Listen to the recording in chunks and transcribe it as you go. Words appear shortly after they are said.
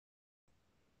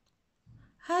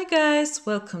Hi guys,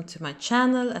 welcome to my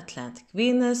channel Atlantic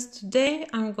Venus. Today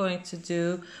I'm going to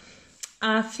do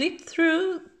a flip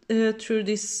through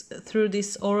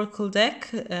this oracle deck,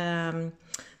 the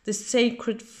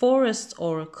Sacred Forest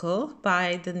Oracle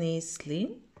by Denise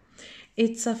Linn.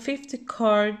 It's a 50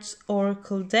 cards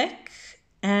oracle deck,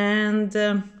 and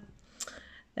the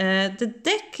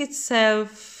deck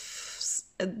itself,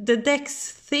 the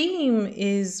deck's theme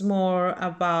is more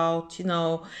about,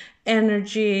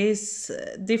 energies,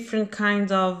 different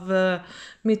kind of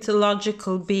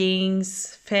mythological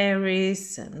beings,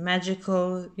 fairies and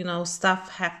magical, stuff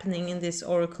happening in these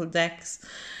oracle decks.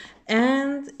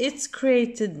 And it's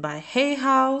created by Hay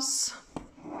House.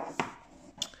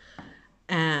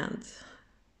 And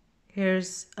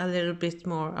here's a little bit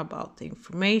more about the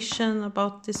information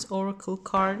about this oracle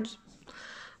card.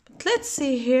 But let's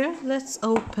see here. Let's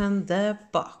open the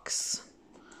box.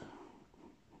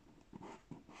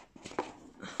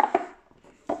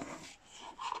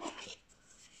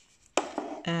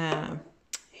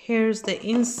 Here's the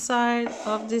inside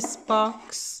of this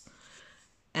box,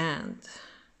 and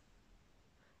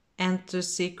enter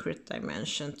secret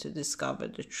dimension to discover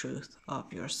the truth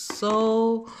of your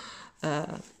soul.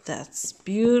 That's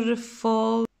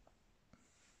beautiful.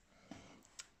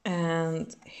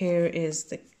 And here is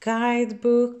the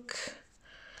guidebook,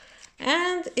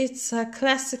 and it's a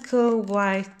classical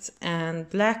white and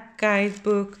black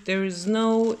guidebook. There is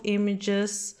no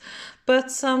images,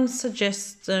 but some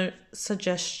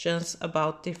suggestions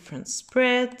about different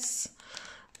spreads.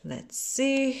 Let's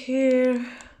see here.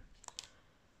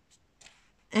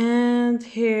 And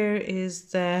here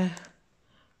is the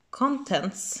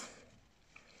contents.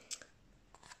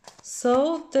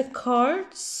 So the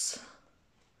cards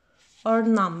are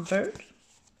numbered.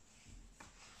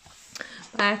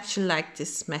 I actually like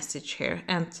this message here.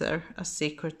 Enter a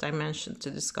secret dimension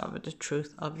to discover the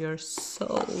truth of your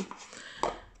soul.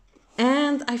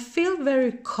 And I feel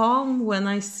very calm when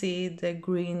I see the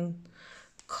green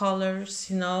colors,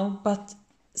 but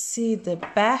see the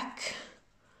back.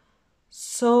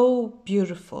 So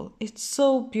beautiful. It's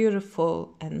so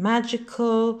beautiful and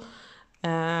magical.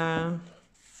 The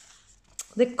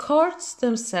cards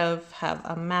themselves have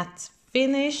a matte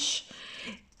finish.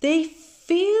 They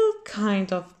feel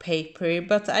kind of papery,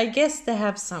 but I guess they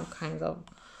have some kind of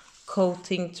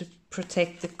coating to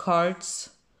protect the cards.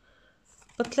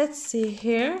 But let's see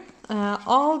here.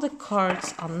 All the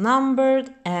cards are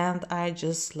numbered, and I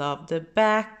just love the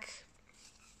back.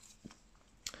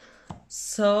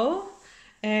 So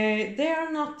they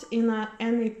are not in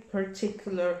any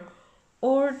particular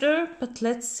order, but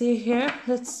let's see here.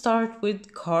 Let's start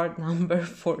with card number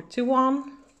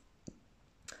 41.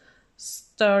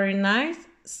 Starry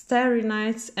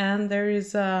Nights, and there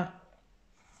is a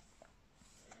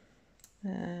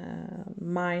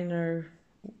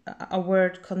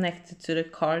word connected to the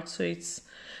card, so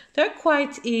they're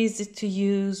quite easy to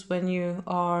use when you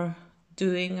are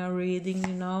doing a reading,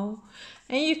 and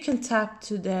you can tap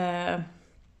to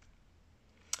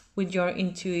with your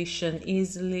intuition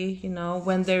easily,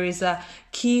 when there is a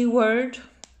keyword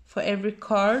for every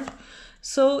card.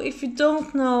 So if you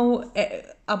don't know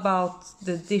about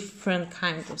the different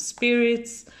kinds of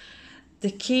spirits, the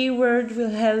keyword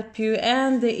will help you,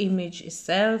 and the image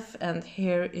itself. And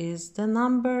here is the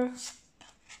number.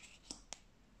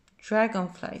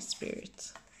 Dragonfly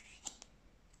spirit.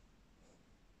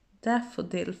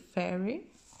 Daffodil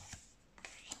fairy.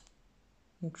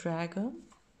 Dragon.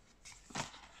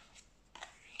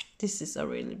 This is a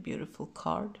really beautiful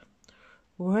card.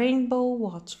 Rainbow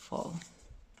waterfall.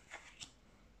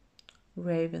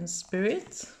 Raven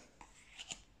spirit.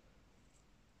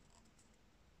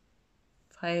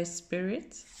 Fire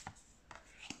spirit.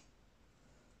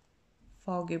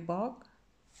 Foggy bog.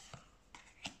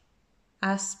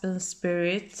 Aspen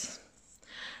spirit.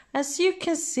 As you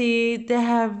can see, they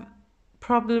have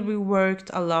probably worked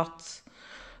a lot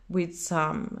with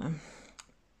some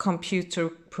computer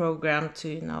program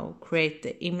to create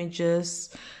the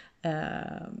images.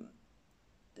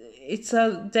 It's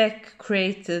a deck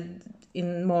created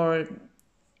in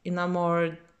a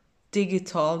more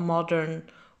digital, modern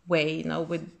way,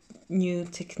 with new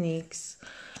techniques.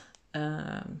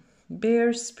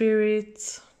 Bear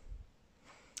spirit.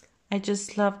 I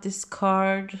just love this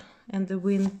card, and the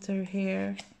winter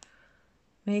here.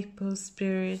 Maple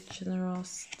spirit,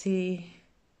 generosity.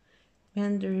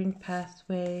 Wandering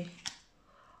pathway.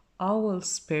 Owl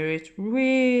spirit,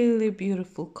 really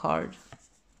beautiful card.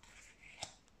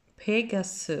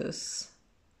 Pegasus,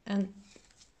 and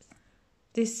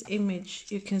this image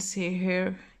you can see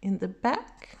here in the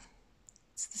back.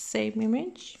 It's the same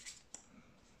image.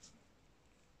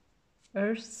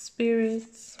 Earth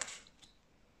spirits,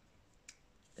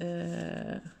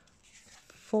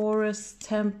 forest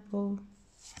temple,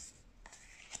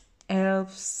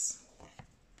 elves,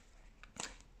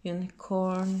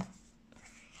 unicorn,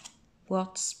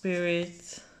 what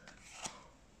spirit,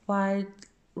 wild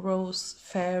rose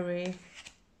fairy,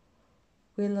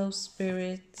 willow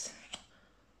spirit,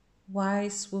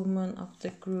 wise woman of the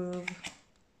grove,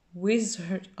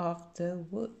 wizard of the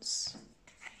woods,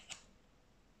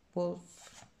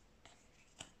 wolf,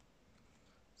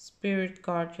 spirit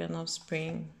guardian of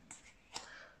spring,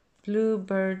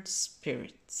 bluebird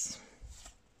spirits.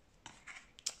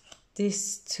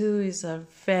 This too is a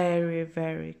very,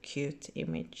 very cute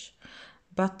image.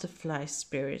 Butterfly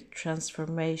spirit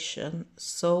transformation,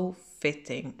 so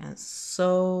fitting and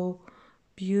so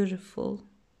beautiful.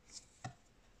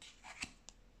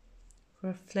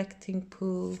 Reflecting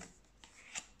pool,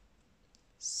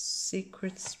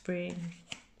 secret spring,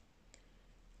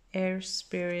 air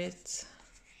spirit,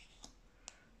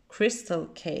 crystal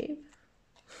cave.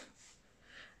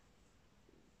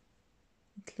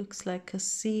 It looks like a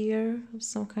seer of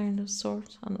some kind of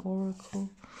sort, an oracle.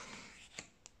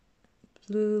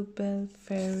 Bluebell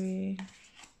fairy,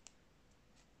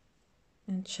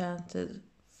 enchanted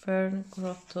fern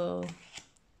grotto,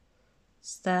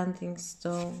 standing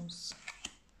stones,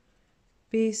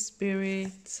 bee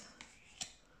spirit,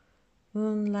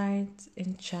 moonlight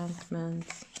enchantment,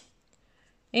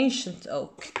 ancient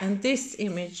oak. And this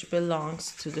image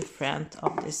belongs to the friend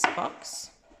of this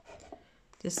box,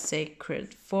 the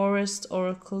sacred forest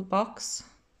oracle box.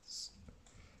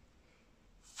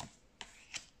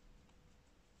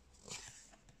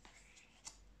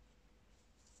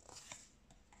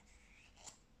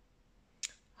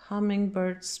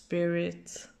 Hummingbird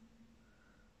spirit.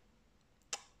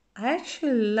 I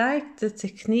actually like the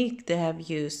technique they have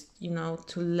used,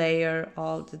 to layer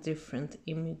all the different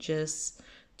images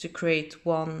to create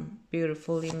one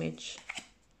beautiful image.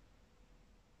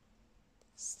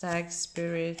 Stag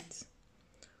spirit,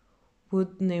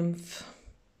 wood nymph,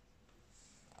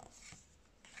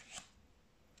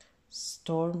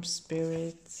 storm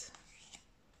spirit,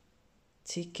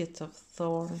 ticket of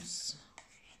thorns,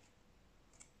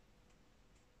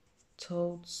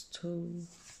 toadstool,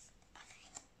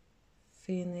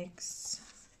 phoenix,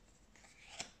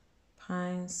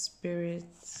 pine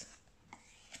spirit,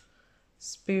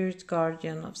 spirit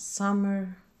guardian of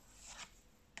summer,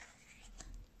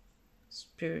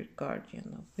 spirit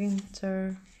guardian of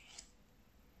winter,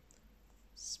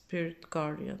 spirit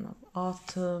guardian of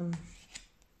autumn,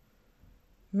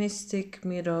 mystic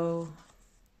meadow,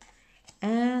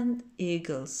 and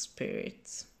eagle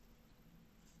spirit.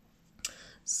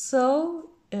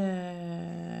 So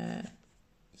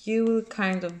you will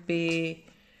kind of be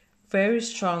very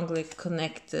strongly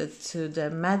connected to the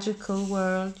magical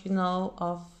world,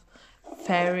 of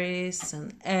fairies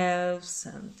and elves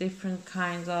and different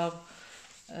kinds of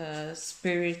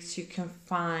spirits you can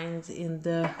find in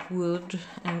the wood.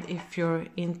 And if you're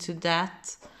into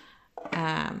that,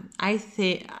 I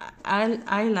think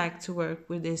I like to work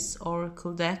with this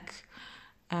oracle deck.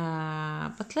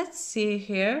 But let's see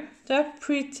here. They're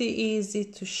pretty easy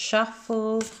to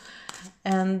shuffle,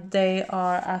 and they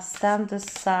are a standard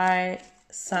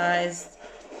sized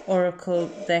oracle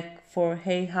deck for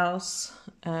Hay House.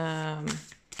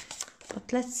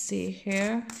 But let's see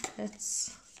here.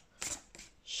 Let's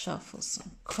shuffle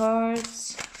some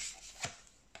cards.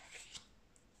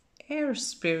 Air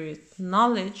spirit,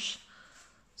 knowledge.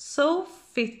 So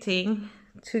fitting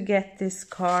to get this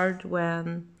card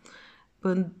when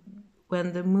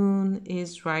the moon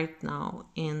is right now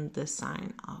in the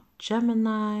sign of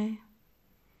Gemini.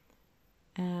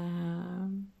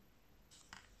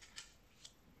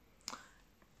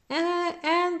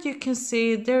 And you can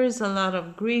see there is a lot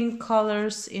of green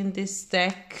colors in this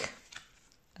deck.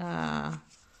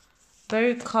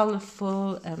 Very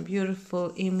colorful and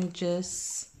beautiful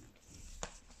images.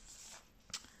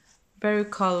 Very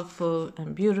colorful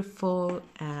and beautiful,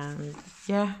 and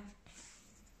yeah.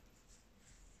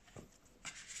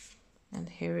 And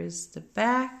here is the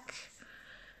back.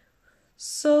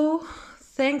 So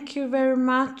thank you very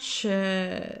much.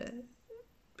 You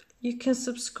can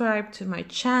subscribe to my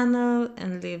channel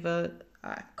and leave a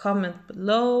comment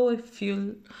below if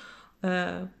you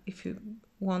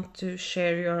want to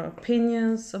share your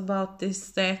opinions about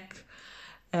this deck.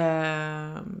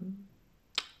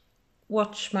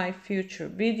 Watch my future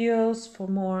videos for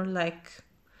more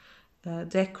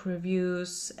deck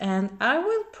reviews, and I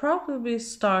will probably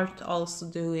start also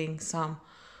doing some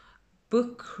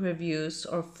book reviews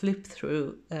or flip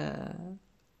through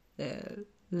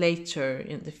later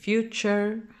in the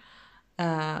future.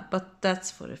 but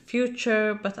that's for the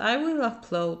future. But I will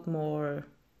upload more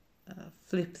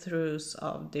flip throughs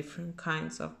of different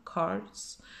kinds of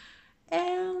cards,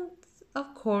 and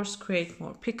of course create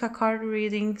more pick a card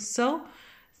readings. So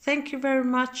thank you very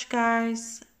much,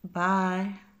 guys.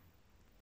 Bye.